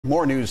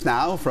More news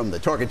now from the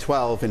Target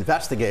 12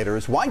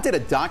 investigators. Why did a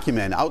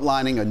document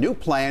outlining a new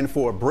plan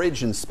for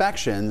bridge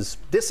inspections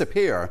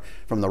disappear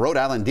from the Rhode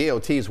Island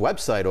DOT's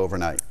website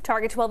overnight?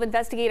 Target 12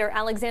 investigator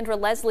Alexandra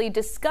Leslie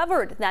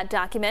discovered that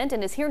document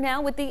and is here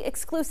now with the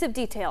exclusive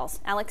details.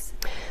 Alex?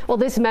 Well,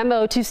 this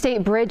memo to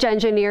state bridge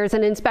engineers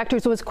and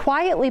inspectors was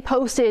quietly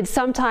posted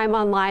sometime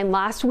online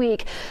last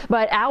week,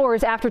 but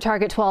hours after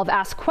Target 12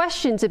 asked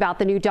questions about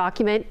the new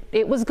document,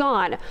 it was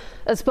gone.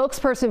 A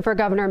spokesperson for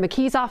Governor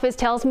McKee's office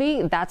tells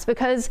me that's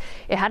because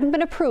it hadn't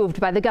been approved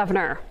by the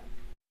governor.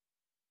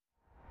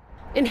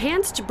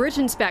 Enhanced bridge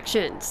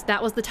inspections.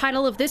 That was the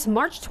title of this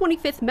March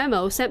 25th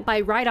memo sent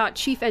by RIDOT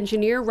Chief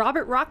Engineer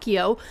Robert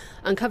Rocchio,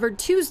 uncovered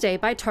Tuesday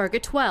by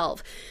Target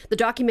 12. The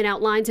document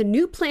outlines a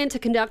new plan to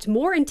conduct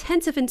more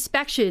intensive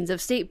inspections of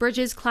state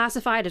bridges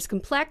classified as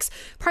complex,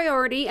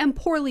 priority, and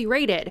poorly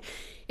rated.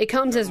 It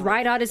comes as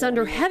RIDOT is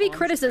under heavy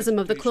criticism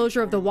of the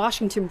closure of the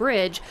Washington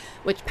Bridge,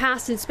 which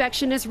passed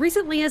inspection as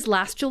recently as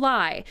last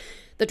July.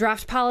 The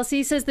draft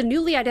policy says the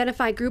newly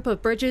identified group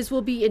of bridges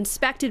will be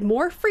inspected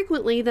more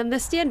frequently than the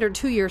standard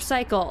 2-year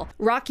cycle.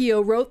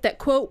 Rocchio wrote that,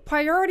 quote,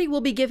 priority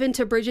will be given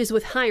to bridges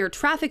with higher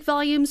traffic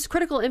volumes,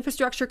 critical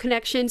infrastructure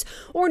connections,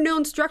 or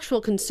known structural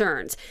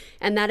concerns,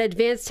 and that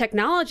advanced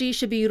technology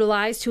should be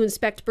utilized to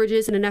inspect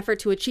bridges in an effort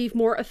to achieve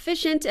more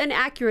efficient and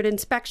accurate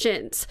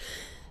inspections.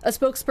 A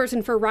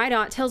spokesperson for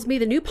RIDOT tells me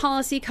the new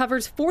policy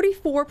covers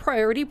 44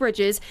 priority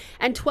bridges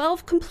and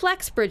 12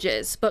 complex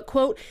bridges, but,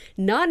 quote,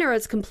 none are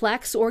as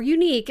complex or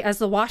unique as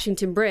the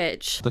Washington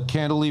Bridge. The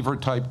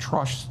cantilever-type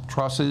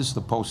trusses,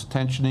 the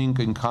post-tensioning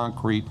in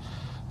concrete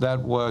that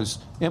was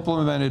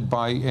implemented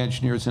by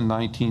engineers in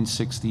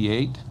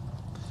 1968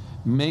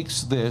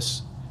 makes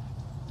this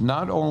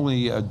not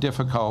only a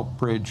difficult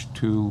bridge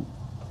to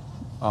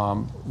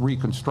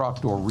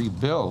reconstruct or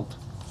rebuild,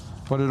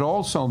 but it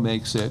also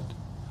makes it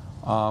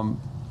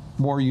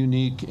more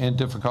unique and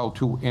difficult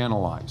to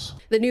analyze.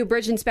 The new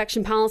bridge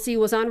inspection policy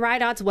was on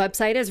RIDOT's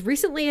website as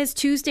recently as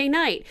Tuesday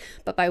night,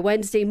 but by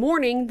Wednesday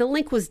morning, the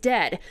link was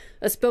dead.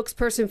 A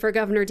spokesperson for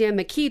Governor Dan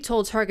McKee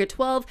told Target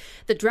 12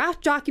 the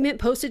draft document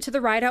posted to the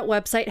RIDOT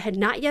website had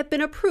not yet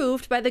been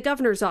approved by the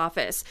governor's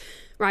office.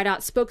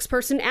 RIDOT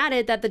spokesperson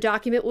added that the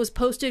document was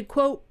posted,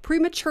 quote,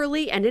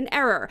 prematurely and in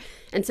error,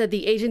 and said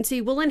the agency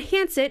will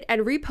enhance it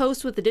and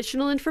repost with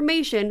additional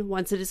information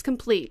once it is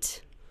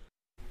complete.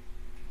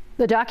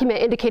 The document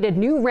indicated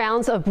new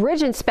rounds of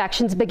bridge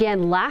inspections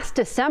began last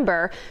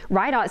December.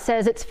 RIDOT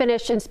says it's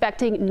finished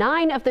inspecting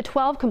 9 of the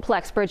 12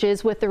 complex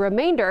bridges, with the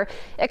remainder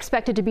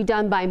expected to be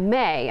done by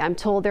May. I'm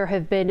told there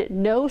have been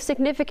no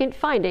significant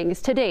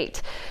findings to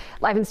date.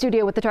 Live in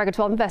studio with the Target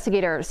 12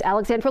 investigators,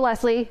 Alexandra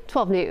Leslie,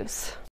 12 News.